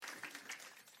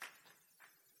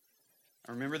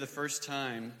I remember the first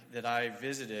time that I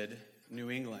visited New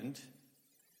England.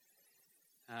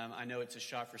 I know it's a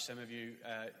shock for some of you.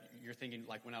 You're thinking,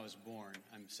 like, when I was born.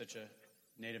 I'm such a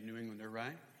native New Englander,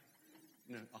 right?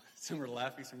 No, some are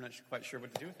laughing, so I'm not quite sure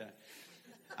what to do with that.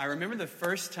 I remember the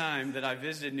first time that I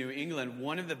visited New England,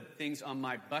 one of the things on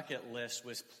my bucket list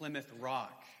was Plymouth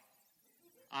Rock.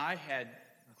 I had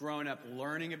grown up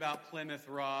learning about Plymouth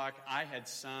Rock. I had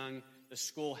sung the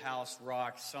Schoolhouse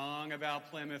Rock song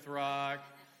about Plymouth Rock.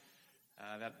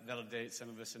 That'll date some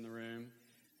of us in the room.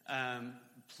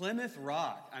 Plymouth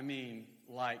Rock, I mean,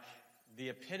 like the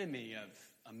epitome of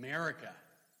America.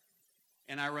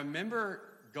 And I remember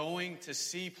going to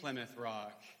see Plymouth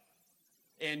Rock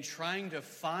and trying to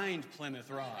find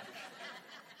Plymouth Rock.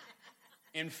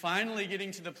 And finally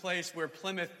getting to the place where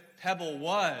Plymouth Pebble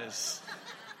was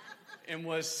and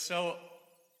was so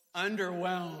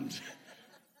underwhelmed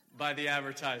by the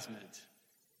advertisement.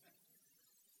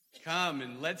 Come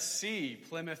and let's see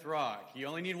Plymouth Rock. You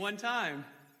only need one time.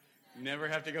 You never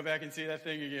have to go back and see that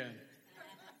thing again.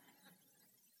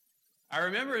 I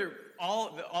remember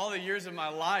all the years of my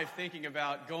life thinking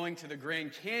about going to the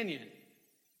Grand Canyon.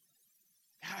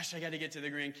 Gosh, I got to get to the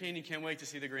Grand Canyon. Can't wait to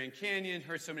see the Grand Canyon.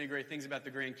 Heard so many great things about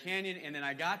the Grand Canyon. And then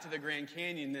I got to the Grand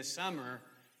Canyon this summer,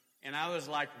 and I was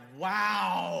like,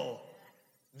 wow,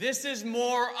 this is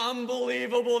more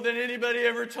unbelievable than anybody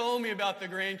ever told me about the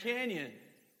Grand Canyon.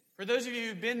 For those of you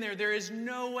who've been there, there is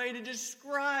no way to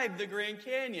describe the Grand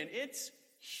Canyon. It's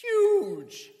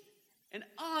huge and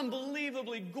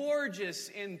unbelievably gorgeous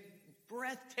and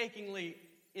breathtakingly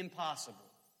impossible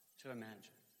to imagine.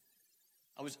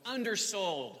 I was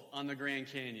undersold on the Grand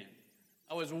Canyon.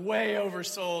 I was way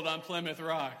oversold on Plymouth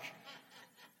Rock.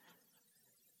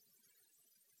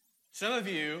 Some of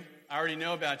you, I already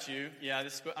know about you. Yeah,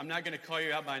 I'm not going to call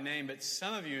you out by name, but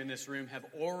some of you in this room have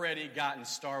already gotten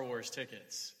Star Wars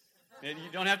tickets. You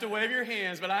don't have to wave your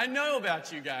hands, but I know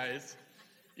about you guys.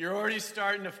 You're already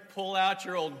starting to pull out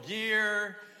your old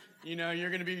gear. You know, you're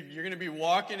going to be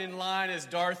walking in line as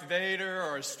Darth Vader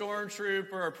or a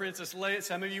stormtrooper or Princess Leia.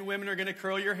 Some of you women are going to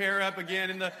curl your hair up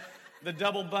again in the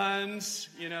double buns.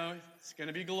 You know, it's going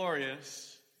to be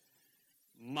glorious.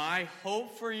 My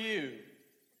hope for you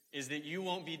is that you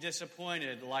won't be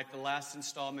disappointed like the last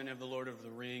installment of the Lord of the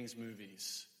Rings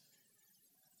movies.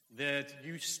 That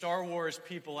you Star Wars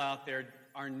people out there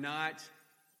are not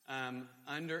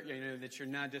that you're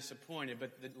not disappointed,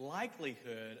 but the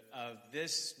likelihood of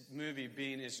this movie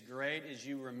being as great as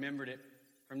you remembered it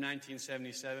from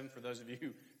 1977, for those of you who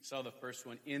saw the first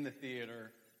one in the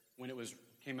theater when it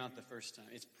came out the first time,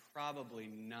 it's probably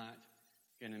not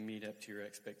going to meet up to your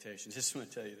expectations. Just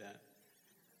want to tell you that.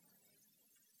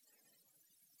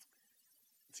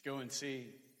 Let's go and see.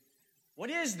 What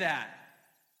is that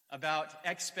about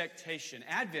expectation?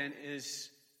 Advent is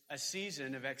a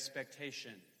season of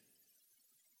expectation.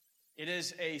 It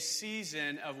is a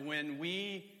season of when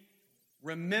we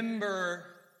remember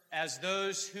as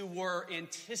those who were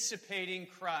anticipating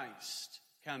Christ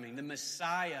coming, the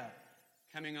Messiah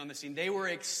coming on the scene. They were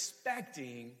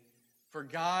expecting for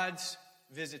God's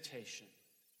visitation.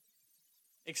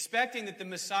 Expecting that the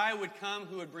Messiah would come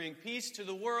who would bring peace to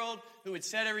the world, who would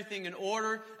set everything in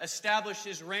order, establish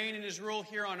his reign and his rule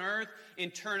here on earth,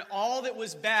 and turn all that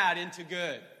was bad into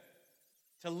good,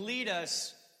 to lead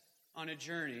us on a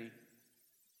journey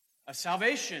of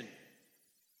salvation.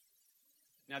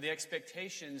 Now, the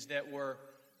expectations that were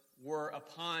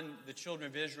upon the children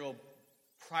of Israel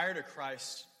prior to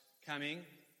Christ's coming,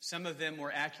 some of them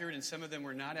were accurate and some of them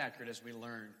were not accurate, as we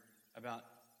learn about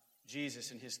Jesus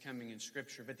and his coming in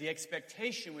Scripture. But the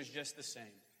expectation was just the same.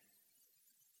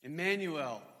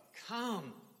 Emmanuel,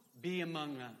 come, be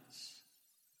among us.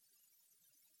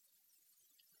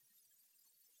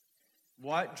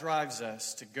 What drives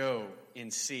us to go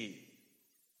and see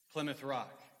Plymouth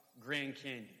Rock, Grand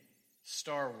Canyon,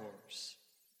 Star Wars,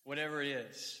 whatever it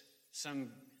is,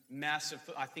 some massive,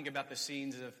 I think about the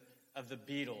scenes of the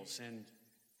Beatles and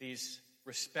these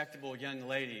respectable young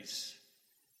ladies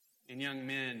and young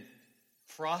men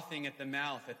frothing at the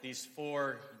mouth at these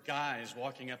four guys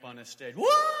walking up on a stage.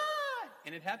 What?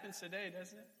 And it happens today,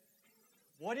 doesn't it?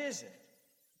 What is it?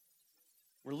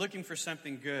 We're looking for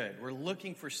something good. We're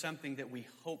looking for something that we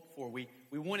hope for. We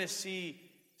want to see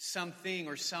something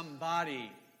or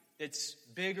somebody that's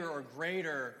bigger or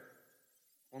greater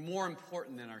or more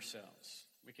important than ourselves.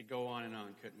 We could go on and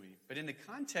on, couldn't we? But in the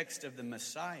context of the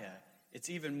Messiah, it's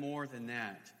even more than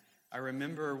that. I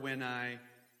remember when I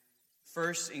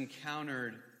first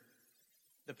encountered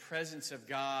the presence of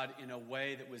God in a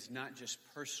way that was not just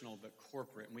personal but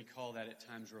corporate, and we call that at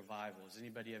times revival. Has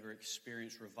anybody ever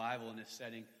experienced revival in a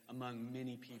setting among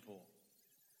many people?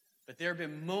 But there have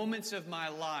been moments of my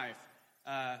life,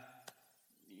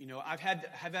 I've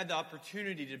had the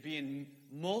opportunity to be in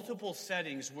multiple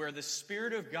settings where the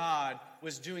Spirit of God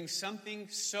was doing something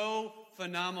so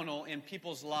phenomenal in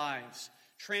people's lives,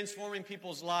 transforming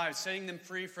people's lives, setting them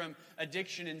free from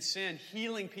addiction and sin,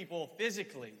 healing people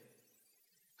physically,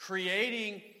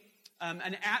 creating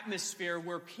an atmosphere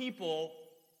where people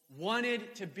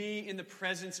wanted to be in the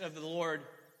presence of the Lord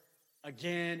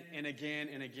again and again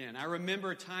and again. I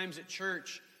remember times at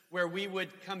church where we would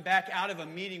come back out of a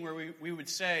meeting where we would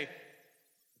say,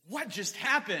 "What just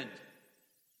happened?"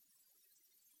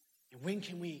 And when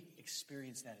can we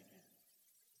experience that again?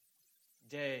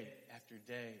 Day after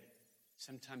day,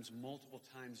 sometimes multiple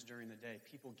times during the day,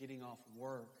 people getting off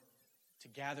work to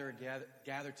gather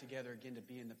together again to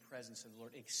be in the presence of the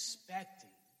Lord, expecting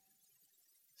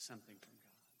something from God.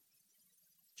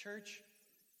 Church,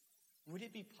 would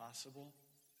it be possible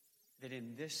that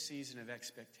in this season of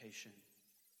expectation,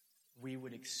 we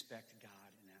would expect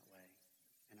God in that way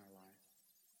in our life?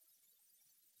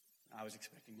 I was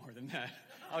expecting more than that.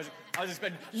 I was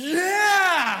expecting,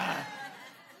 yeah!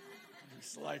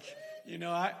 It's like,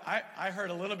 I heard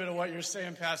a little bit of what you're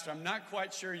saying, Pastor. I'm not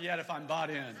quite sure yet if I'm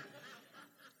bought in.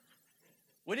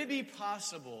 Would it be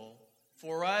possible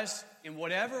for us, in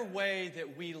whatever way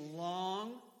that we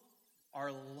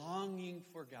are longing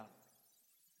for God,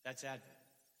 that's Advent,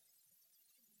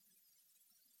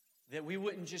 that we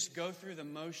wouldn't just go through the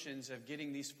motions of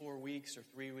getting these 4 weeks or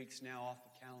 3 weeks now off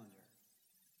the calendar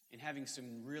and having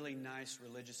some really nice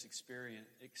religious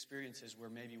experiences where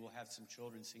maybe we'll have some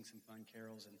children sing some fun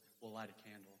carols and we'll light a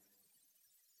candle.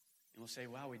 And we'll say,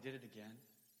 wow, we did it again.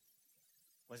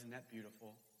 Wasn't that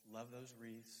beautiful? Love those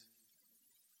wreaths.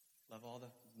 Love all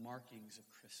the markings of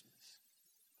Christmas.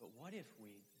 But what if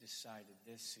we decided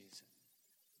this season,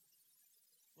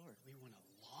 Lord, we want to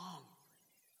long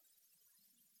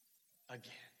for you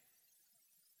again.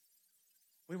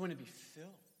 We want to be filled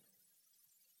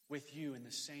with you in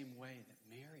the same way that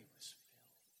Mary was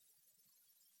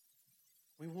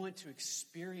filled. We want to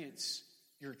experience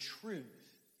your truth,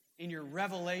 in your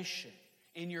revelation,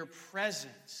 in your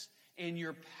presence, in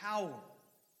your power,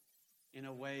 in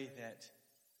a way that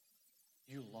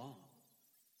you long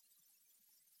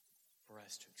for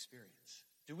us to experience.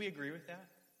 Do we agree with that?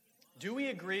 Do we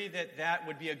agree that that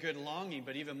would be a good longing,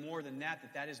 but even more than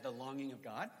that, that is the longing of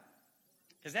God?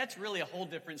 Because that's really a whole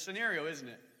different scenario, isn't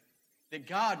it? That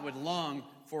God would long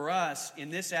for us in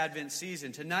this Advent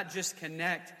season to not just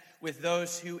connect with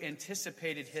those who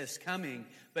anticipated His coming,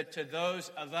 but to those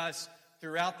of us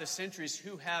throughout the centuries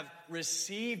who have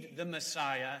received the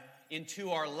Messiah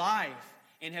into our life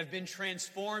and have been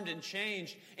transformed and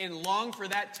changed and long for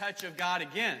that touch of God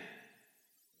again.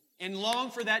 And long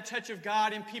for that touch of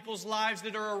God in people's lives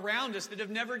that are around us that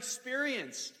have never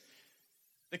experienced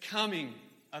the coming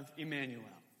of Emmanuel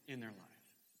in their life.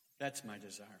 That's my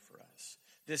desire for us.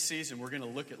 This season, we're going to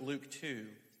look at Luke 2,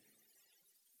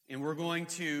 and we're going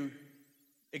to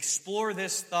explore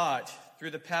this thought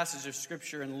through the passage of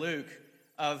Scripture in Luke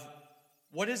of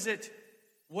what does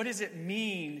it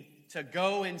mean to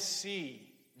go and see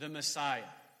the Messiah?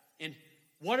 And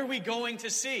what are we going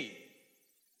to see?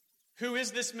 Who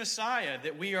is this Messiah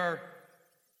that we are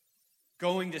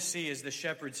going to see as the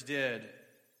shepherds did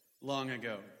long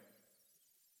ago?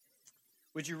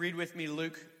 Would you read with me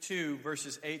Luke 2,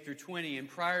 verses 8 through 20? And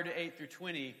prior to 8 through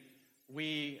 20,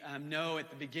 we know at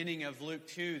the beginning of Luke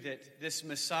 2 that this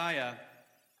Messiah,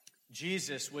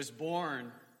 Jesus, was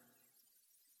born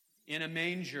in a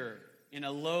manger, in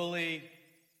a lowly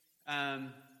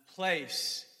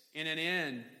place, in an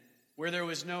inn, where there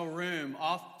was no room,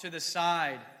 off to the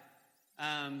side,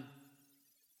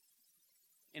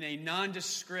 in a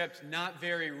nondescript, not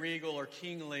very regal or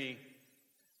kingly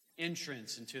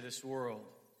entrance into this world.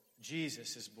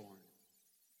 Jesus is born.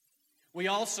 We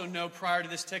also know prior to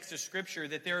this text of Scripture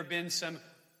that there have been some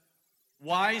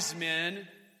wise men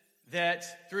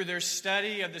that through their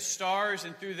study of the stars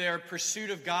and through their pursuit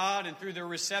of God and through their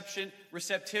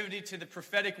receptivity to the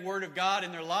prophetic word of God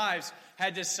in their lives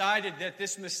had decided that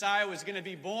this Messiah was going to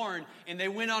be born, and they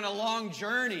went on a long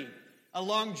journey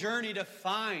to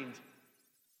find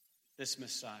this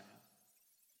Messiah.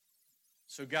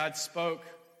 So God spoke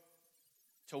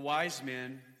to wise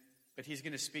men, but He's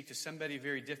going to speak to somebody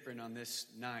very different on this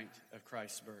night of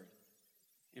Christ's birth.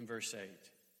 In verse 8,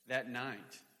 that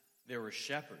night there were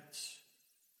shepherds.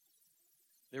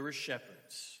 There were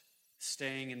shepherds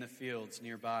staying in the fields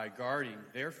nearby, guarding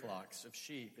their flocks of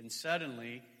sheep. And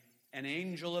suddenly an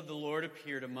angel of the Lord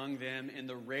appeared among them, and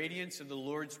the radiance of the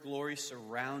Lord's glory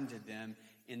surrounded them,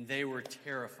 and they were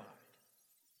terrified.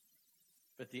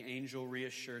 But the angel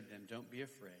reassured them, "Don't be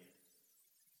afraid.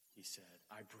 he said,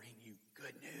 I bring you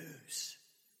good news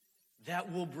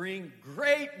that will bring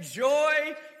great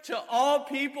joy to all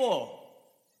people.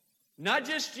 Not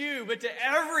just you, but to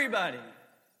everybody.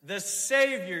 The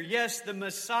Savior, yes, the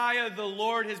Messiah, the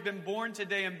Lord, has been born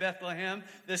today in Bethlehem,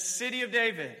 the city of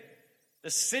David,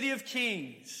 the city of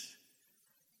kings.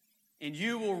 And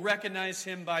you will recognize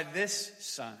him by this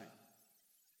sign.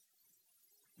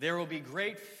 There will be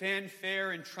great fanfare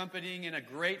and trumpeting and a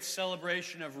great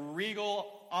celebration of regal,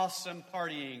 awesome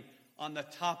partying on the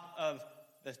top of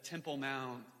the Temple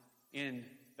Mount in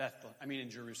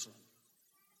Jerusalem.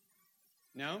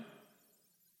 No?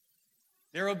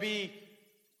 There will be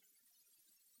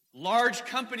large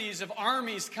companies of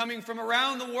armies coming from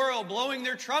around the world, blowing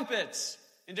their trumpets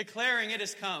and declaring it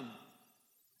has come.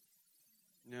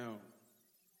 No.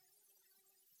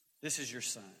 This is your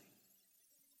sign.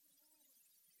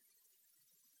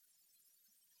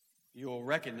 You will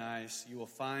recognize, you will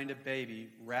find a baby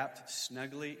wrapped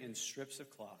snugly in strips of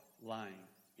cloth, lying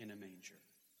in a manger.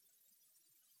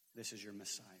 This is your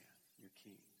Messiah, your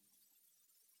King.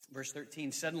 Verse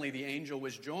 13, suddenly the angel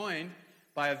was joined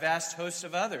by a vast host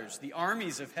of others, the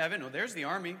armies of heaven. Oh, there's the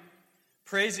army,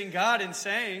 praising God and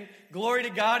saying, glory to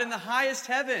God in the highest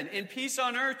heaven, and peace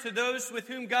on earth to those with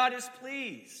whom God is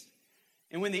pleased.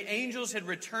 And when the angels had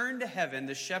returned to heaven,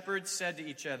 the shepherds said to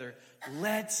each other,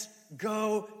 let's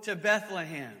go to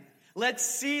Bethlehem. Let's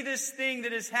see this thing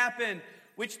that has happened,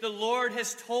 which the Lord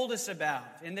has told us about.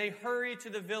 And they hurried to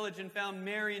the village and found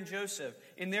Mary and Joseph.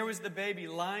 And there was the baby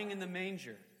lying in the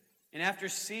manger. And after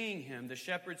seeing him, the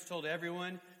shepherds told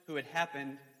everyone what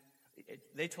had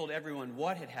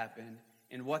happened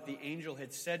and what the angel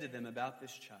had said to them about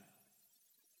this child.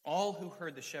 All who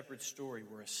heard the shepherd's story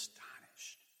were astonished.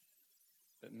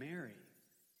 But Mary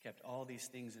kept all these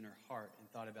things in her heart and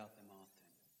thought about them often.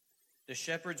 The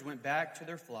shepherds went back to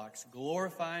their flocks,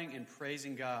 glorifying and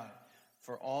praising God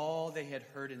for all they had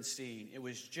heard and seen. It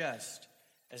was just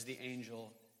as the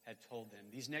angel had told them.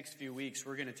 These next few weeks,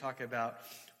 we're going to talk about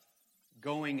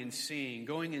going and seeing.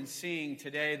 Going and seeing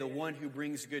today the one who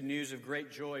brings good news of great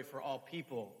joy for all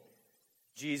people,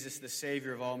 Jesus, the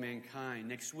Savior of all mankind.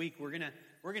 Next week, we're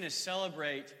going to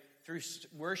celebrate through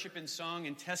worship and song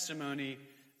and testimony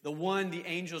the one the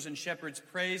angels and shepherds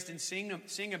praised and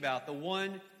sing about, the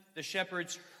one the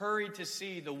shepherds hurried to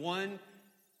see, the one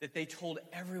that they told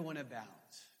everyone about.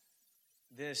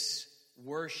 This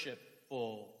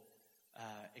worshipful,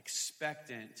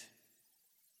 expectant,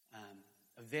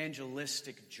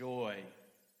 evangelistic joy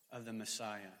of the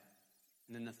Messiah.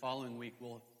 And then the following week,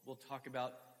 we'll talk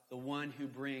about the one who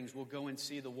we'll go and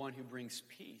see the one who brings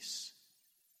peace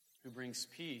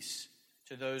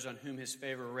to those on whom his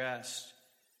favor rests.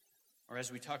 Or as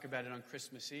we talk about it on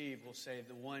Christmas Eve, we'll say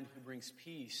the one who brings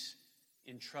peace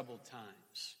in troubled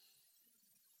times.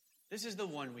 This is the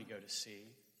one we go to see,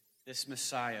 this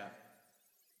Messiah,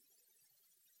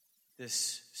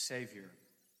 this Savior,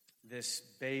 this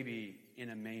baby in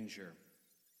a manger.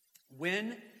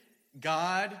 When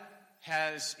God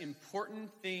has important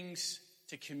things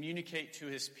to communicate to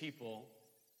his people,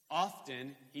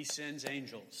 often he sends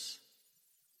angels.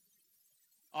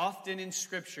 Often in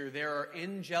Scripture, there are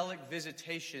angelic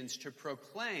visitations to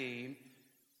proclaim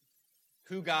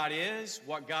who God is,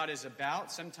 what God is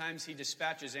about. Sometimes he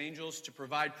dispatches angels to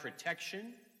provide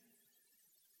protection.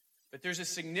 But there's a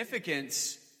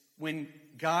significance when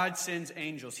God sends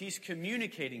angels. He's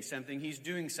communicating something. He's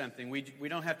doing something. We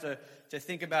don't have to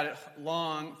think about it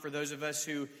long for those of us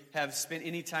who have spent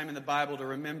any time in the Bible to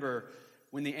remember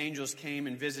when the angels came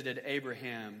and visited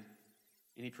Abraham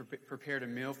and he prepared a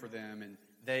meal for them, and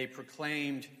they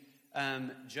proclaimed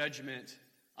judgment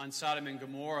on Sodom and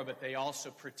Gomorrah, but they also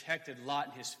protected Lot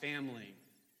and his family.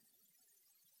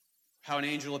 How an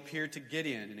angel appeared to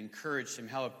Gideon and encouraged him.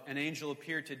 How an angel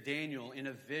appeared to Daniel in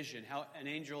a vision. How an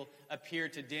angel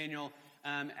appeared to Daniel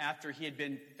after he had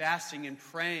been fasting and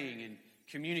praying and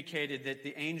communicated that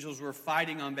the angels were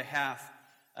fighting on behalf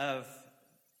of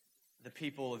the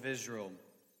people of Israel.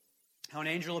 How an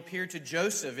angel appeared to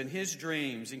Joseph in his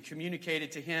dreams and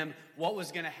communicated to him what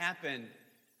was going to happen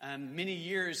many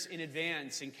years in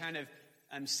advance and kind of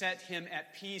set him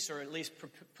at peace, or at least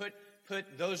put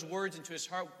those words into his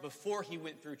heart before he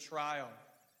went through trial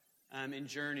and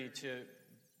journey to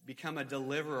become a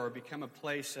deliverer or become a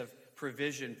place of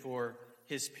provision for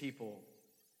his people.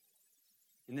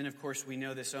 And then, of course, we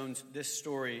know this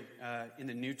story in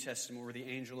the New Testament where the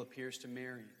angel appears to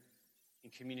Mary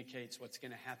and communicates what's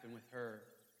going to happen with her,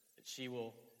 that she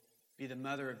will be the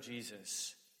mother of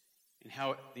Jesus, and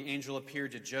how the angel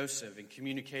appeared to Joseph and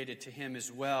communicated to him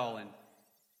as well. And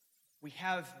we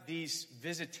have these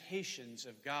visitations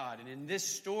of God. And in this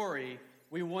story,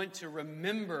 we want to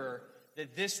remember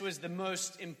that this was the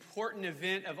most important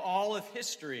event of all of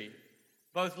history,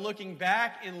 both looking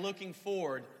back and looking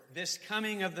forward, this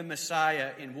coming of the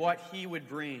Messiah and what he would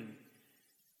bring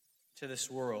to this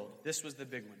world. This was the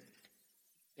big one.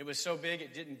 It was so big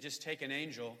it didn't just take an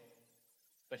angel,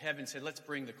 but heaven said, let's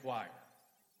bring the choir.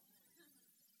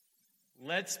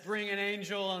 Let's bring an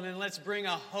angel, and then let's bring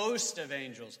a host of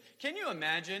angels. Can you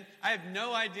imagine? I have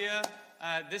no idea.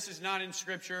 This is not in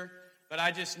Scripture, but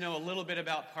I just know a little bit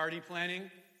about party planning.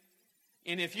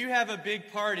 And if you have a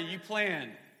big party, you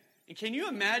plan. And can you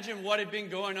imagine what had been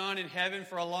going on in heaven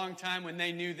for a long time when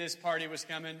they knew this party was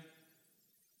coming?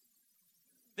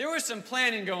 There was some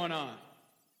planning going on.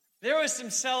 There was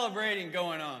some celebrating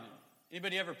going on.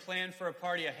 Anybody ever plan for a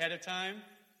party ahead of time?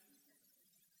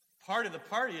 Part of the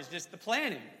party is just the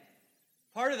planning.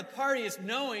 Part of the party is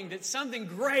knowing that something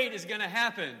great is going to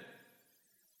happen.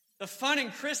 The fun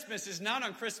in Christmas is not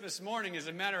on Christmas morning. As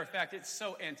a matter of fact, it's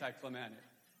so anticlimactic.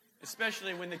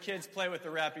 Especially when the kids play with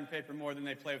the wrapping paper more than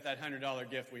they play with that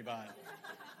 $100 gift we buy.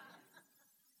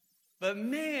 But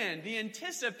man, the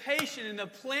anticipation and the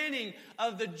planning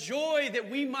of the joy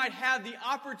that we might have the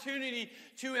opportunity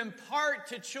to impart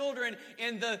to children,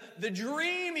 and the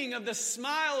dreaming of the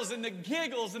smiles and the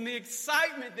giggles and the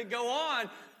excitement that go on.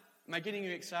 Am I getting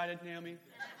you excited, Naomi?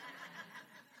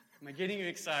 Am I getting you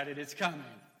excited? It's coming.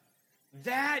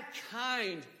 That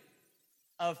kind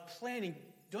of planning,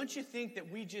 don't you think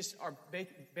that we just are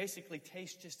basically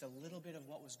taste just a little bit of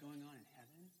what was going on in heaven?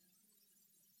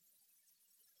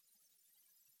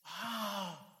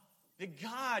 That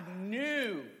God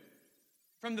knew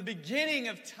from the beginning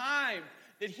of time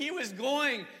that he was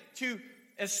going to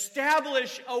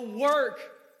establish a work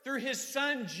through his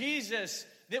son Jesus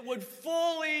that would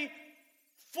fully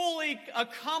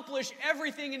accomplish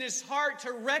everything in his heart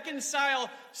to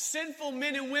reconcile sinful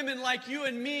men and women like you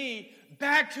and me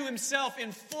back to himself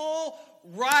in full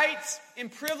rights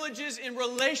and privileges in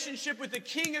relationship with the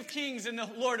King of Kings and the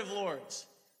Lord of Lords.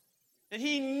 That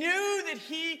he knew that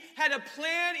he had a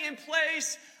plan in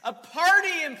place, a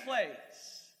party in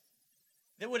place,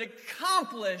 that would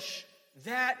accomplish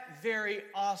that very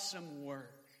awesome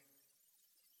work.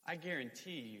 I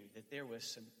guarantee you that there was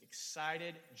some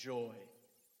excited joy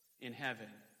in heaven.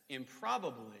 And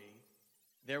probably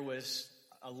there was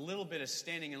a little bit of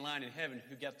standing in line in heaven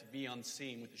who got to be on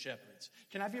scene with the shepherds.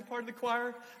 Can I be a part of the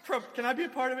choir? Can I be a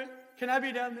part of it? Can I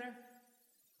be down there?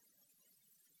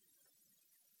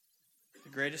 The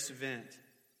greatest event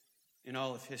in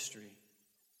all of history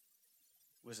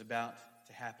was about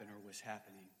to happen or was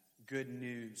happening. Good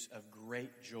news of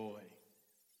great joy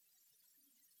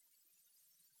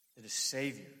that a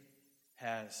Savior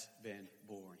has been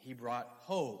born. He brought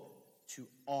hope to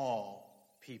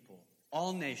all people,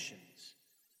 all nations.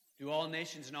 Do all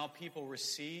nations and all people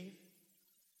receive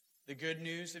the good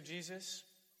news of Jesus?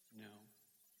 No.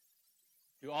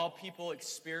 Do all people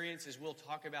experience, as we'll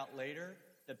talk about later,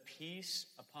 the peace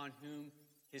upon whom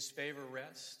his favor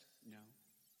rests? No.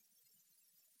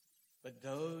 But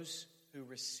those who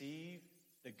receive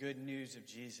the good news of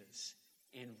Jesus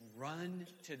and run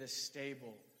to the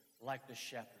stable like the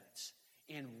shepherds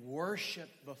and worship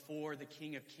before the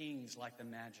King of Kings like the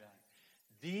Magi,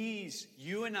 these,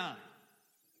 you and I,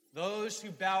 those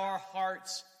who bow our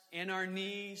hearts and our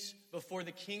knees before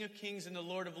the King of Kings and the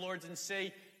Lord of Lords and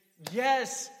say,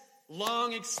 yes,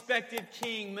 long-expected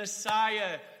King,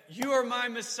 Messiah, you are my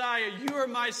Messiah, you are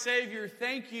my Savior,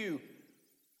 thank you.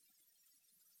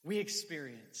 We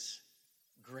experience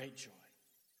great joy,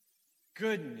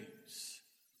 good news,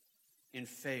 and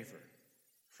favor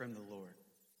from the Lord.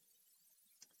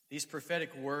 These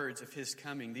prophetic words of his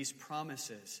coming, these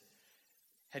promises,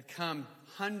 had come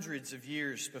hundreds of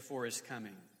years before his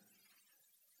coming.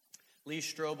 Lee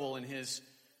Strobel, in his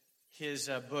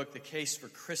book, The Case for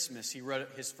Christmas, he wrote,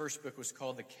 his first book was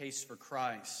called The Case for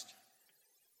Christ.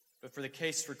 But for The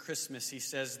Case for Christmas, he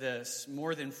says this: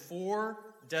 more than 4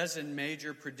 dozen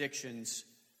major predictions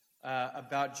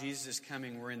about Jesus'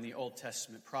 coming were in the Old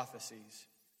Testament prophecies.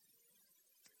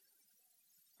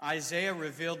 Isaiah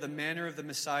revealed the manner of the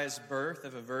Messiah's birth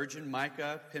of a virgin.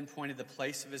 Micah pinpointed the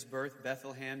place of his birth,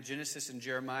 Bethlehem. Genesis and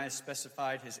Jeremiah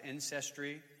specified his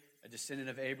ancestry, a descendant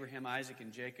of Abraham, Isaac,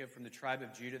 and Jacob from the tribe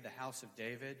of Judah, the house of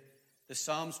David. The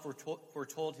Psalms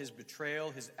foretold his betrayal,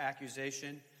 his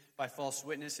accusation by false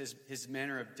witness, his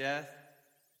manner of death,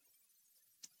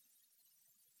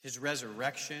 his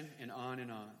resurrection, and on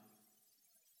and on.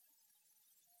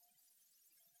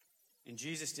 And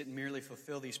Jesus didn't merely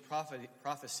fulfill these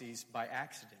prophecies by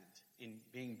accident in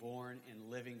being born and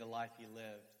living the life he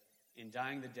lived, in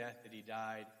dying the death that he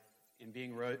died, and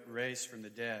being raised from the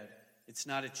dead. It's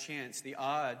not a chance. The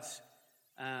odds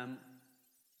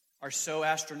are so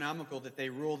astronomical that they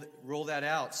rule that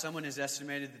out. Someone has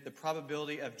estimated that the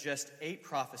probability of just 8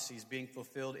 prophecies being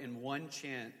fulfilled in one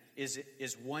chance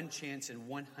is one chance in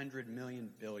 100 million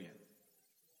billion.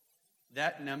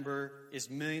 That number is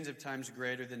millions of times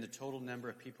greater than the total number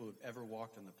of people who have ever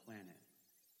walked on the planet.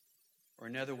 Or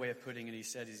another way of putting it, he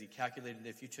said, is he calculated that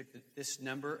if you took this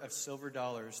number of silver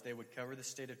dollars, they would cover the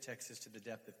state of Texas to the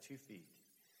depth of 2 feet.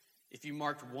 If you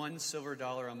marked one silver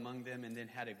dollar among them and then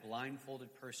had a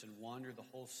blindfolded person wander the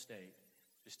whole state,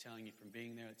 just telling you from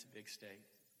being there, it's a big state,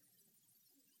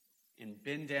 and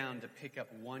bend down to pick up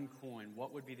one coin,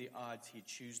 what would be the odds he'd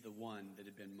choose the one that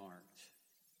had been marked?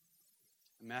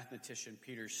 The mathematician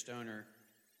Peter Stoner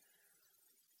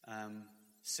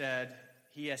said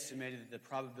he estimated that the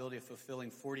probability of fulfilling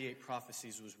 48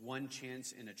 prophecies was one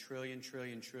chance in a trillion.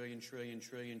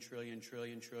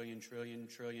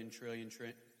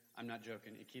 I'm not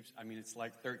joking. It's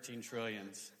like 13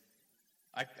 trillions.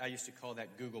 I used to call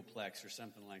that Googleplex or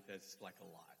something like that. It's like a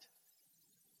lot.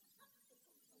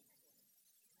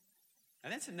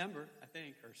 And that's a number, I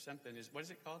think, or something. What is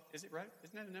it called? Is it right?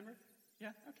 Isn't that a number?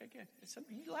 Yeah, okay, good. It's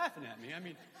something, you're laughing at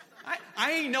me.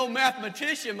 I ain't no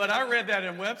mathematician, but I read that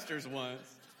in Webster's once.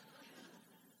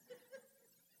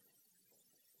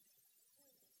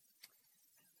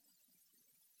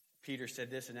 Peter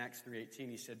said this in Acts 3:18.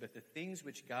 He said, but the things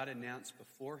which God announced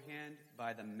beforehand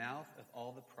by the mouth of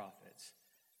all the prophets,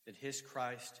 that his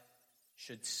Christ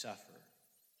should suffer,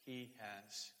 he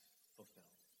has fulfilled.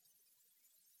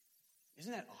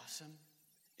 Isn't that awesome?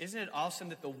 Isn't it awesome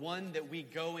that the one that we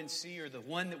go and see, or the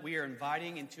one that we are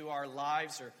inviting into our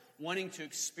lives, or wanting to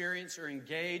experience or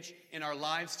engage in our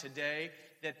lives today,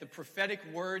 that the prophetic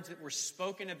words that were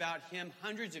spoken about him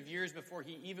hundreds of years before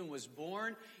he even was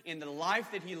born, in the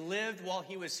life that he lived while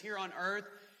he was here on earth,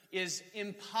 is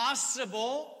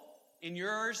impossible in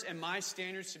yours and my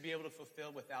standards to be able to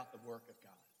fulfill without the work of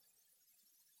God.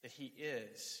 That he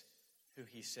is who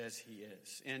he says he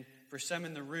is. And for some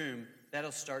in the room,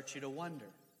 that'll start you to wonder.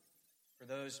 For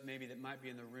those maybe that might be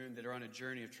in the room that are on a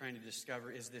journey of trying to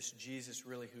discover, is this Jesus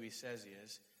really who he says he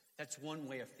is? That's one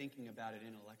way of thinking about it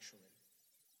intellectually.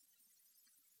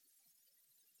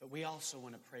 But we also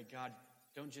want to pray, God,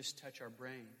 don't just touch our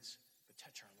brains, but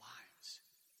touch our lives.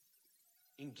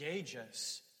 Engage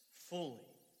us fully,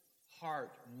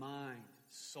 heart, mind,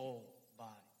 soul,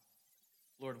 body.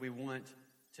 Lord, we want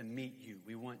to meet you.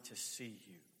 We want to see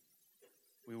you.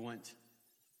 We want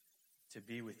to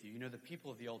be with you. You know, the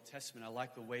people of the Old Testament, I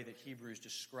like the way that Hebrews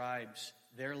describes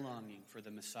their longing for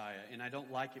the Messiah. And I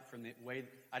don't like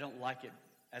it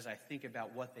as I think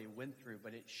about what they went through,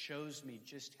 but it shows me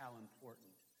just how important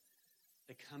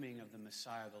the coming of the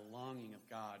Messiah, the longing of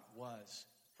God, was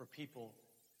for people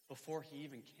before he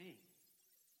even came.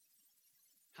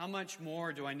 How much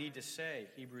more do I need to say?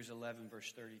 Hebrews 11,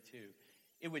 verse 32.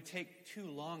 It would take too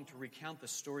long to recount the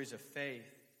stories of faith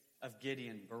of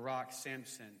Gideon, Barak,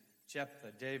 Samson,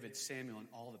 Jephthah, David, Samuel, and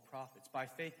all the prophets. By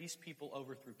faith, these people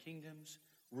overthrew kingdoms,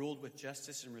 ruled with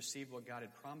justice, and received what God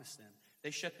had promised them.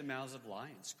 They shut the mouths of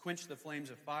lions, quenched the flames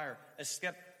of fire,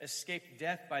 escaped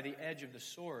death by the edge of the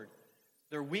sword.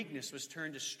 Their weakness was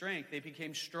turned to strength. They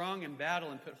became strong in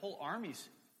battle and put whole armies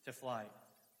to flight.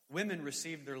 Women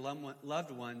received their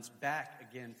loved ones back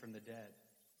again from the dead.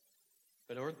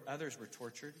 But others were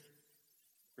tortured,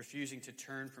 refusing to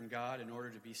turn from God in order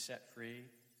to be set free.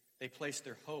 They placed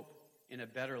their hope in a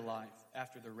better life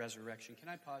after the resurrection. Can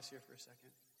I pause here for a second?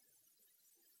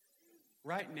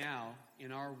 Right now,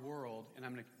 in our world, and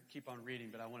I'm going to keep on reading,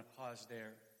 but I want to pause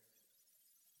there.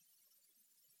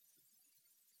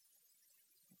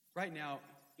 Right now,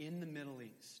 in the Middle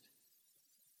East,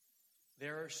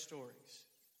 there are stories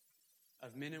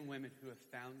of men and women who have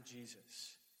found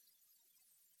Jesus,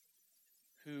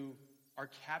 who are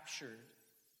captured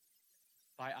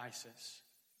by ISIS,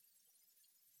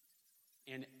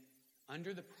 and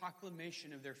under the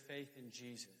proclamation of their faith in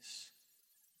Jesus,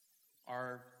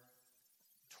 are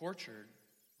tortured,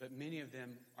 but many of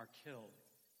them are killed.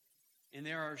 And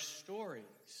there are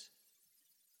stories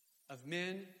of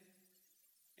men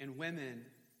and women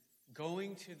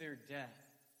going to their death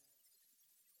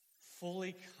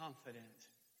fully confident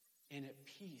and at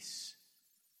peace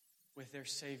with their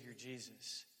Savior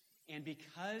Jesus. And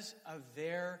because of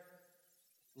their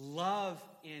love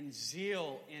and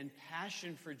zeal and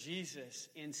passion for Jesus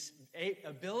and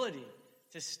ability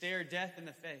to stare death in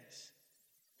the face,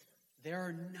 there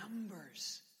are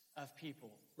numbers of people,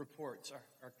 reports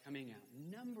are coming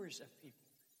out, numbers of people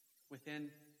within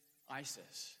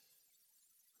ISIS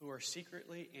who are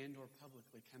secretly and or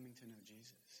publicly coming to know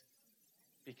Jesus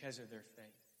because of their faith.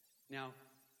 Now,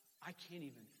 I can't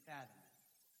even fathom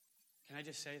it. Can I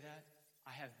just say that?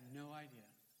 I have no idea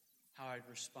how I'd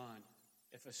respond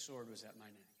if a sword was at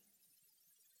my neck.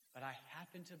 But I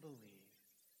happen to believe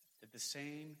that the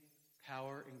same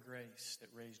power and grace that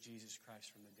raised Jesus Christ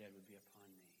from the dead would be upon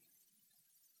me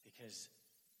because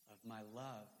of my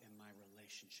love and my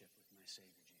relationship with my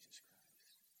Savior, Jesus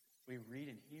Christ. We read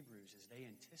in Hebrews as they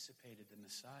anticipated the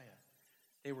Messiah,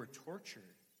 they were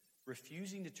tortured,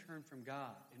 refusing to turn from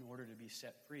God in order to be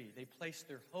set free. They placed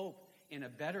their hope in a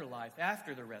better life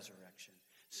after the resurrection.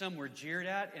 Some were jeered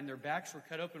at and their backs were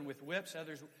cut open with whips.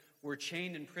 Others were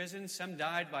chained in prison. Some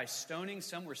died by stoning.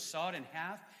 Some were sawed in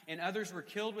half. And others were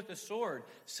killed with the sword.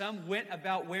 Some went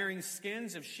about wearing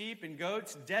skins of sheep and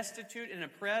goats, destitute and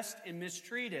oppressed and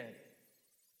mistreated.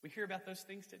 We hear about those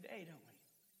things today, don't we?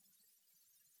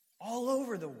 All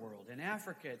over the world. In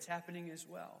Africa, it's happening as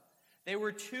well. They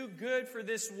were too good for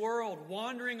this world,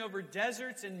 wandering over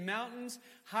deserts and mountains,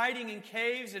 hiding in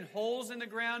caves and holes in the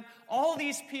ground. All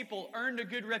these people earned a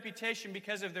good reputation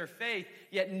because of their faith,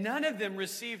 yet none of them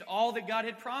received all that God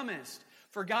had promised.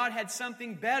 For God had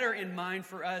something better in mind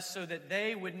for us so that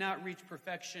they would not reach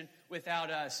perfection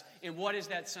without us. And what is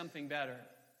that something better?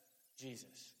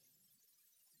 Jesus.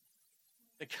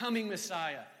 The coming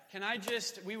Messiah. Can I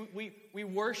just, we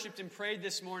worshiped and prayed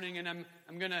this morning, and I'm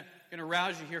going to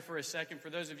rouse you here for a second for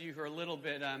those of you who are a little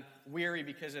bit weary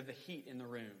because of the heat in the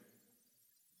room.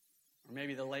 Or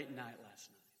maybe the late night last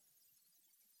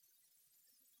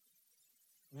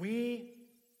night. We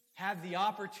have the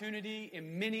opportunity,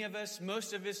 and many of us,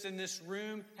 most of us in this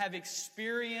room, have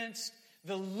experienced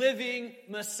the living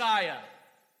Messiah.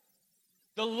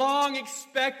 The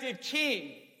long-expected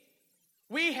King.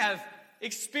 We have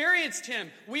experienced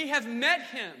Him. We have met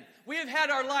Him. We have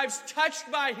had our lives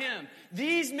touched by Him.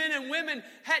 These men and women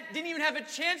didn't even have a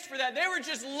chance for that. They were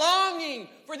just longing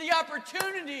for the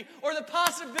opportunity or the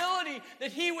possibility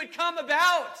that He would come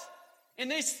about. And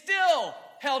they still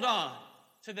held on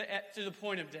to the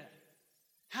point of death.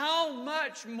 How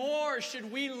much more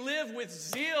should we live with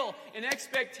zeal and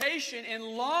expectation and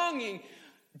longing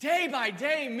day by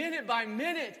day, minute by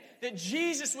minute, that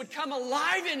Jesus would come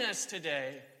alive in us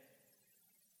today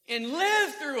and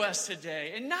live through us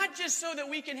today, and not just so that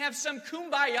we can have some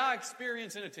kumbaya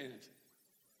experience in a tent,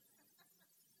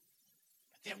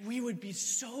 but that we would be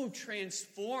so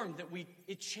transformed that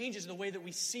it changes the way that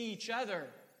we see each other.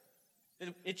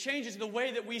 It changes the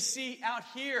way that we see out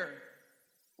here.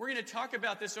 We're going to talk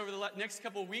about this over the next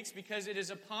couple of weeks because it is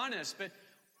upon us, but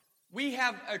we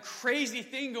have a crazy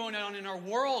thing going on in our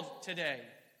world today.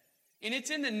 And it's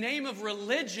in the name of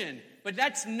religion, but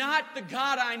that's not the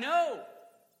God I know.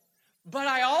 But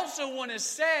I also want to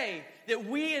say that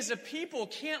we as a people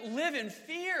can't live in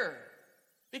fear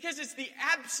because it's the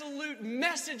absolute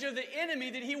message of the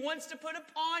enemy that he wants to put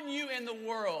upon you and the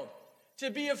world, to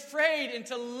be afraid and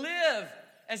to live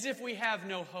as if we have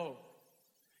no hope.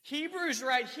 Hebrews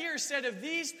right here said of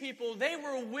these people, they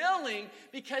were willing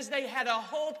because they had a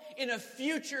hope in a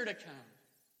future to come.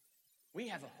 We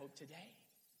have a hope today.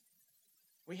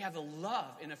 We have a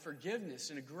love and a forgiveness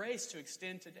and a grace to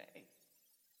extend today.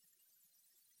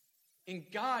 And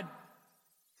God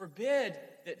forbid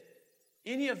that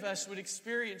any of us would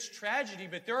experience tragedy,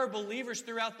 but there are believers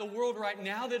throughout the world right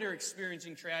now that are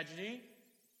experiencing tragedy.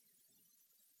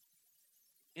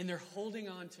 And they're holding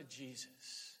on to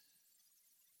Jesus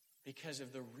because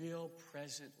of the real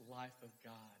present life of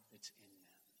God that's in them.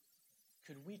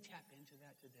 Could we tap into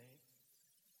that today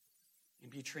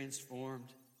and be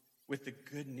transformed with the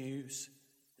good news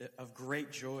of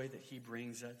great joy that He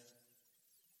brings us?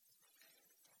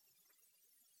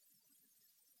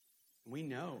 We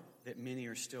know that many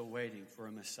are still waiting for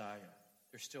a Messiah.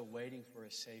 They're still waiting for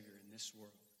a Savior in this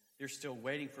world. They're still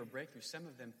waiting for a breakthrough. Some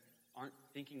of them aren't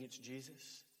thinking it's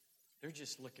Jesus. They're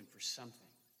just looking for something.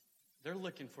 They're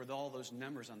looking for all those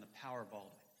numbers on the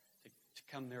Powerball to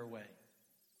come their way.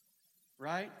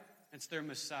 Right? It's their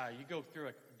Messiah. You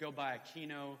go by a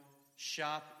Keno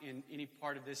shop in any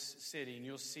part of this city, and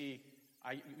you'll see,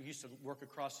 I used to work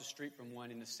across the street from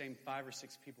one, and the same 5 or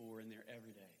 6 people were in there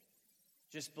every day,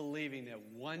 just believing that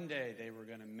one day they were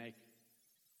going to make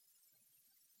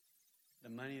the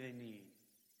money they need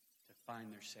to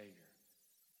find their Savior.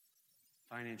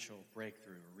 Financial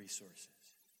breakthrough or resources.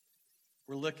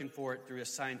 We're looking for it through a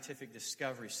scientific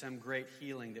discovery, some great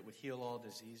healing that would heal all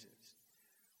diseases.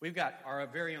 We've got our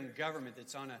very own government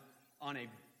that's on a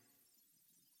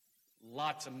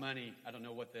lots of money, I don't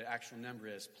know what the actual number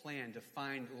is, plan to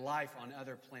find life on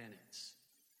other planets.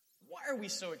 Why are we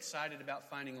so excited about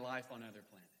finding life on other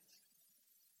planets?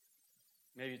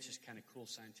 Maybe it's just kind of cool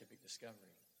scientific discovery.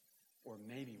 Or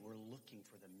maybe we're looking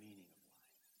for the meaning of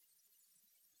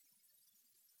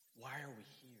life. Why are we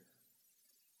here?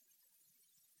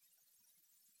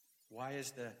 Why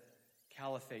is the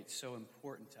caliphate so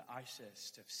important to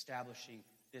ISIS, to establishing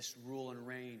this rule and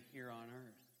reign here on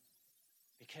earth?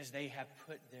 Because they have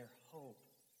put their hope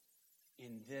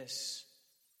in this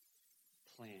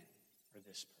plan or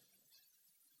this purpose.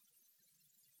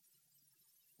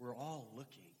 We're all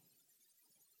looking.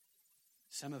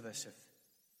 Some of us have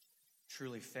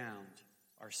truly found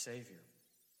our Savior.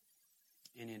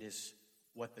 And it is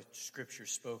what the Scripture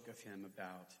spoke of him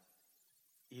about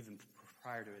even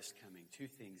prior to his coming. Two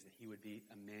things: that he would be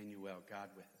Emmanuel, God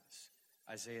with us.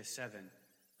 Isaiah 7,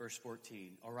 verse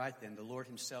 14. All right then, the Lord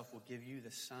himself will give you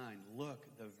the sign. Look,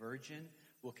 the virgin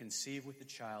will conceive with a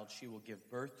child. She will give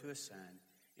birth to a son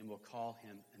and will call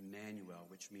him Emmanuel,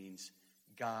 which means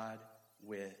God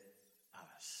with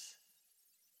us.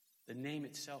 The name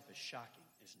itself is shocking,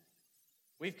 isn't it?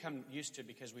 We've come used to it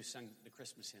because we've sung the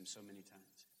Christmas hymn so many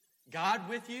times. God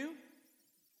with you?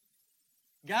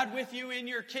 God with you in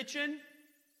your kitchen?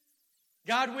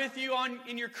 God with you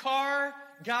in your car?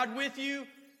 God with you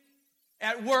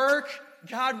at work?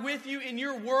 God with you in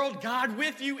your world? God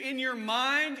with you in your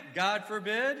mind? God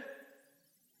forbid.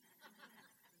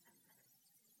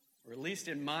 Or at least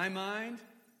in my mind.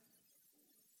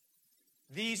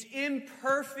 These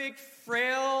imperfect,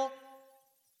 frail,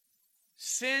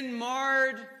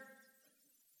 sin-marred,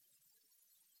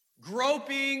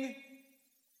 groping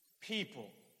people.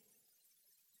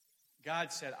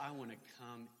 God said, I want to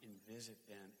come and visit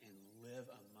them and live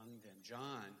among them.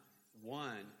 John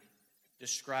 1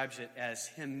 describes it as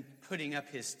him putting up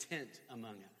his tent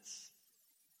among us,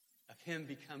 of him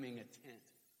becoming a tent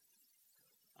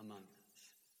among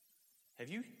us. Have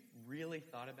you really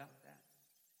thought about that?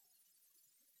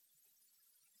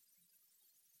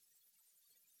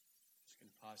 Just going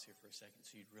to pause here for a second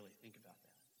so you'd really think about that.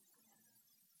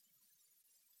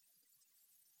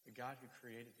 The God who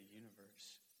created the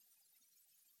universe,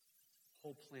 the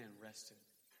whole plan rested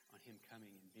on him coming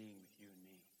and being with you and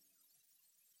me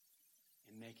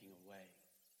and making a way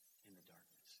in the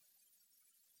darkness.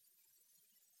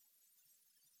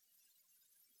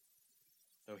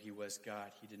 Though he was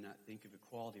God, he did not think of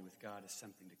equality with God as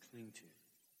something to cling to.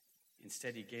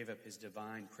 Instead, he gave up his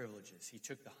divine privileges. He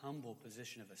took the humble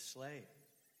position of a slave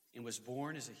and was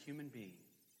born as a human being.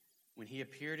 When he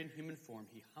appeared in human form,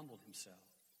 he humbled himself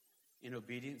in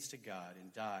obedience to God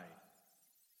and died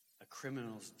a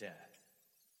criminal's death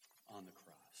on the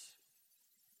cross.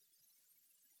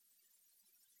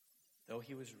 Though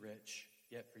he was rich,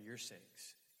 yet for your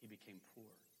sakes he became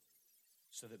poor,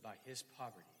 so that by his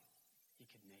poverty he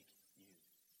could make you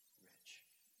rich.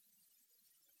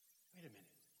 Wait a minute.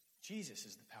 Jesus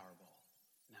is the Powerball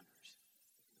numbers.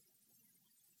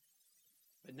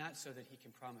 But not so that he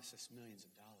can promise us millions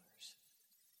of dollars,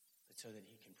 but so that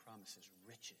he can promise us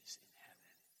riches in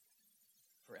heaven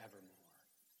forevermore.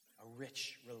 A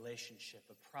rich relationship,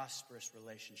 a prosperous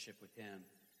relationship with him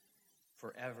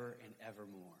forever and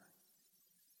evermore.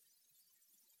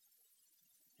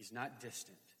 He's not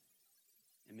distant.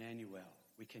 Emmanuel,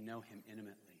 we can know him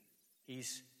intimately.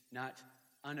 He's not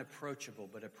unapproachable,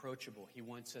 but approachable. He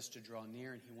wants us to draw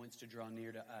near, and he wants to draw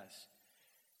near to us.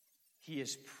 He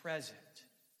is present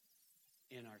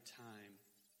in our time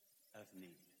of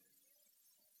need.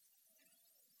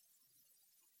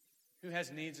 Who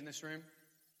has needs in this room?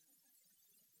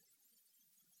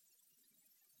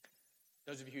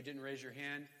 Those of you who didn't raise your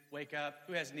hand, wake up.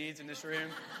 Who has needs in this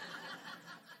room?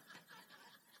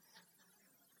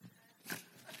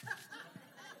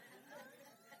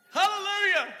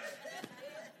 Hallelujah!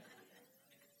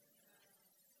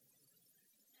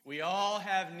 We all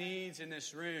have needs in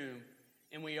this room,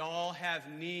 and we all have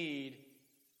need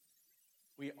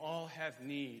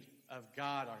of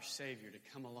God, our Savior, to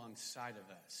come alongside of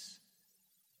us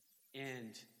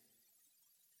and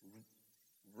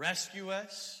rescue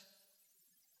us,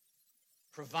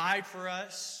 provide for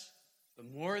us, but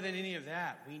more than any of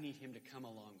that, we need him to come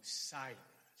alongside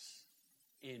of us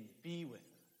and be with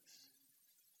us,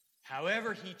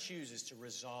 however he chooses to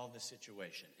resolve the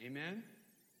situation. Amen?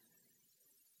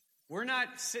 We're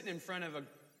not sitting in front of a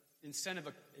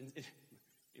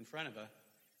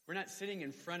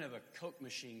Coke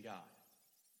machine God.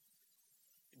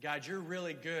 God, you're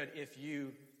really good if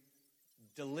you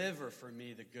deliver for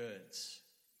me the goods.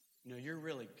 No, you're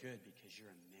really good because you're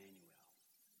Emmanuel.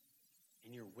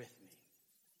 And you're with me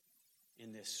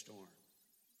in this storm.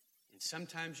 And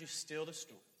sometimes you still the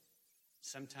storm.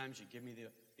 Sometimes you give me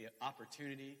the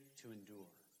opportunity to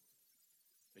endure.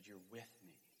 But you're with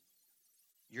me.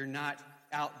 You're not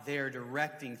out there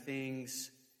directing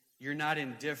things You're not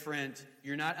indifferent.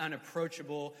 You're not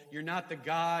unapproachable. You're not the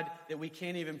God that we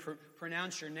can't even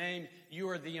pronounce your name. You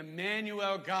are the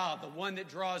Emmanuel God, the one that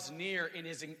draws near and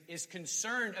is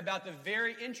concerned about the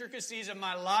very intricacies of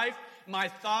my life, my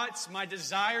thoughts, my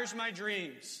desires, my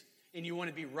dreams. And you want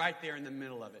to be right there in the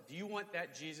middle of it. Do you want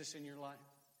that Jesus in your life?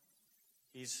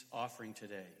 He's offering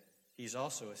today. He's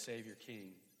also a Savior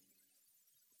King.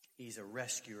 He's a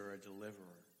rescuer, a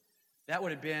deliverer. That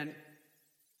would have been,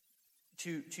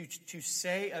 to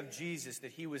say of Jesus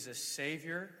that he was a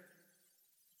Savior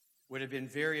would have been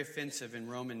very offensive in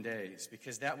Roman days,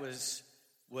 because that was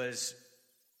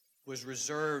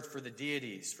reserved for the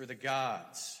deities, for the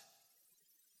gods.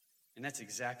 And that's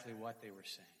exactly what they were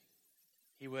saying.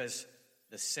 He was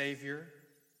the Savior,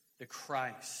 the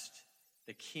Christ,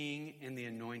 the King, and the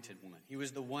Anointed One. He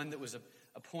was the one that was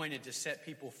appointed to set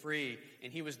people free,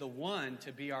 and he was the one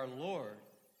to be our Lord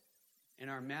and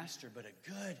our Master, but a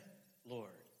good Lord,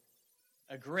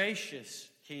 a gracious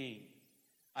King.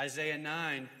 Isaiah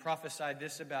 9 prophesied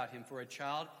this about him: for a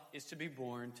child is to be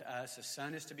born to us, a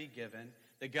son is to be given,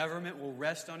 the government will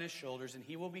rest on his shoulders, and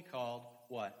he will be called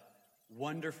what?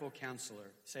 Wonderful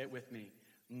Counselor. Say it with me.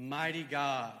 Mighty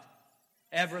God,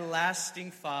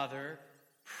 everlasting Father,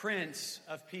 Prince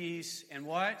of Peace, and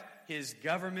what? His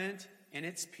government and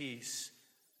its peace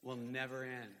will never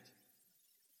end.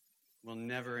 Will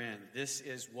never end. This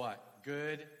is what?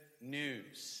 Good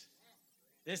news.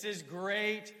 This is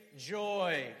great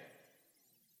joy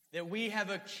that we have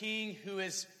a King who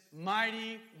is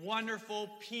mighty, wonderful,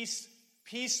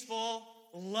 peaceful,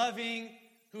 loving,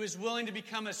 who is willing to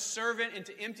become a servant and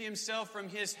to empty himself from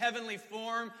his heavenly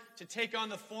form, to take on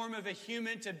the form of a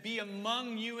human, to be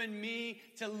among you and me,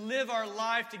 to live our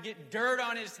life, to get dirt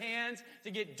on his hands,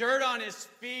 to get dirt on his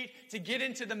feet, to get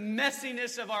into the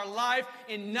messiness of our life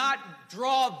and not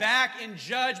draw back and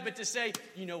judge, but to say,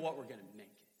 you know what, we're going to make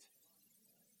it.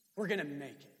 We're going to make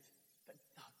it. But,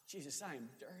 oh, Jesus, I am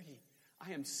dirty.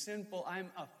 I am sinful. I'm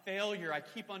a failure. I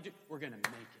keep on doing. We're going to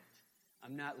make it.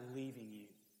 I'm not leaving you.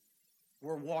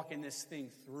 We're walking this thing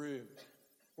through.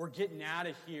 We're getting out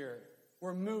of here.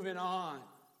 We're moving on.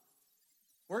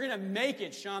 We're going to make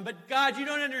it, Sean. But God, you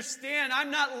don't understand.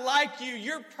 I'm not like you.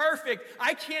 You're perfect.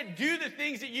 I can't do the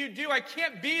things that you do. I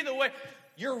can't be the way.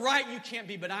 You're right, you can't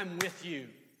be, but I'm with you.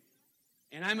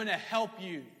 And I'm going to help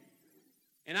you.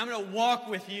 And I'm going to walk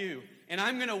with you. And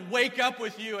I'm going to wake up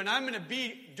with you. And I'm going to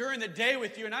be during the day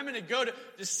with you. And I'm going to go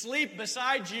to sleep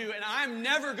beside you. And I'm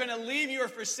never going to leave you or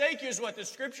forsake you, is what the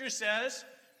Scripture says.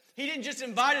 He didn't just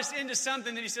invite us into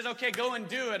something that he said, okay, go and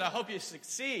do it. I hope you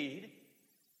succeed.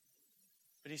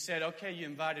 But he said, okay, you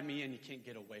invited me in. You can't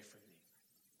get away from me.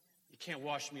 You can't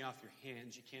wash me off your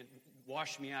hands. You can't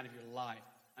wash me out of your life.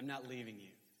 I'm not leaving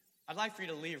you. I'd like for you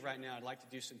to leave right now. I'd like to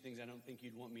do some things I don't think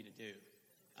you'd want me to do.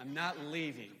 I'm not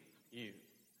leaving you.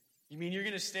 You mean you're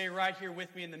going to stay right here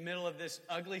with me in the middle of this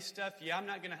ugly stuff? Yeah, I'm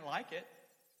not going to like it.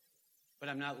 But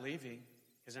I'm not leaving,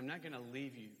 because I'm not going to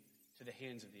leave you to the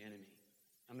hands of the enemy.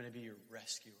 I'm going to be your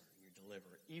rescuer and your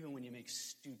deliverer, even when you make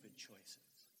stupid choices.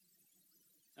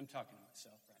 I'm talking to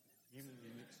myself right now. Even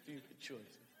when you make stupid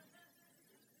choices.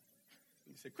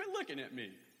 You say, quit looking at me.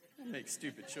 I make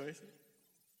stupid choices.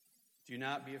 Do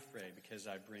not be afraid, because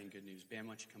I bring good news. Bam,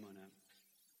 why don't you come on up?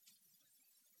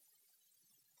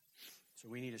 So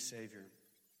we need a Savior,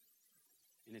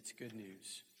 and it's good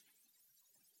news.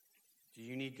 Do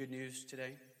you need good news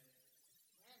today?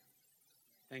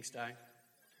 Thanks, Di.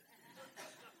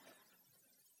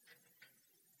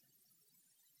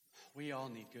 We all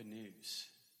need good news.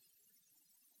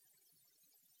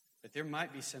 But there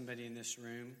might be somebody in this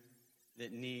room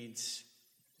that needs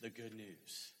the good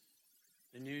news.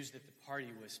 The news that the party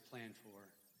was planned for.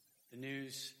 The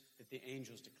news that the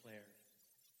angels declared.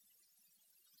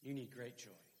 You need great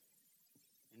joy.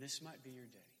 And this might be your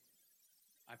day.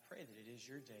 I pray that it is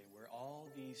your day where all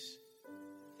these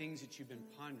things that you've been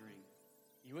pondering,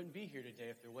 you wouldn't be here today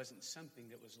if there wasn't something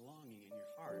that was longing in your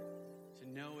heart to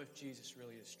know if Jesus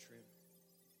really is true.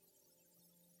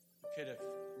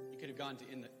 You could have gone to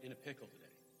in a pickle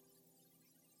today.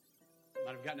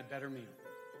 Might have gotten a better meal.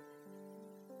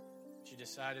 But you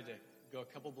decided to go a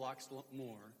couple blocks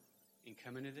more and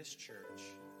come into this church.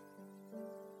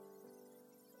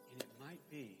 And it might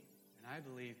be, and I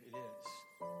believe it is,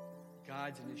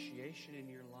 God's initiation in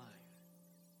your life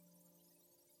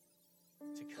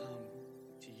to come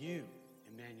to you,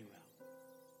 Emmanuel,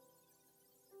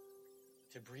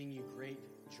 to bring you great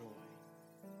joy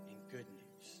and good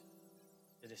news.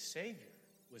 That a Savior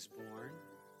was born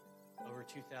over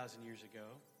 2,000 years ago.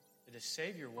 That a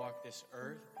Savior walked this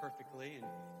earth perfectly and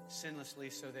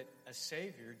sinlessly so that a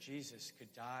Savior, Jesus,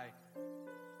 could die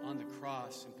on the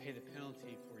cross and pay the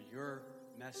penalty for your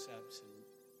mess-ups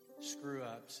and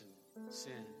screw-ups and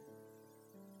sin.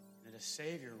 That a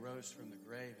Savior rose from the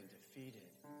grave and defeated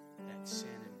that sin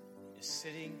and is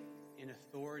sitting in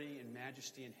authority and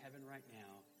majesty in heaven right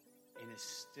now and is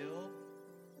still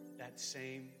that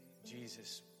same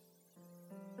Jesus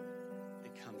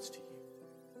that comes to you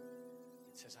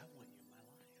and says, I want you in my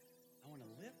life. I want to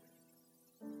live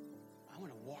with you. I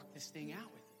want to walk this thing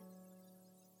out with you.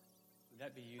 Would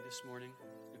that be you this morning?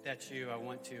 If that's you, I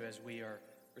want to, as we are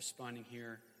responding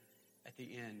here at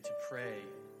the end, to pray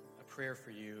a prayer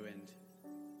for you. And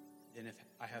then if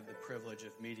I have the privilege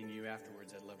of meeting you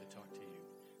afterwards, I'd love to talk to you.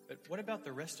 But what about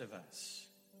the rest of us?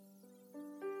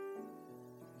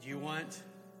 Do you want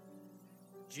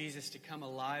Jesus to come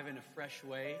alive in a fresh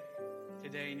way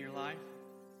today in your life?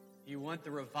 Do you want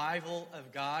the revival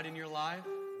of God in your life?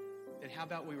 Then how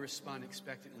about we respond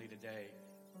expectantly today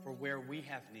for where we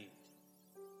have need,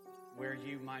 where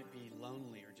you might be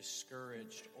lonely or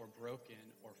discouraged or broken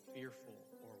or fearful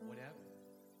or whatever.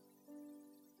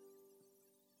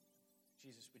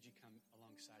 Jesus, would you come along?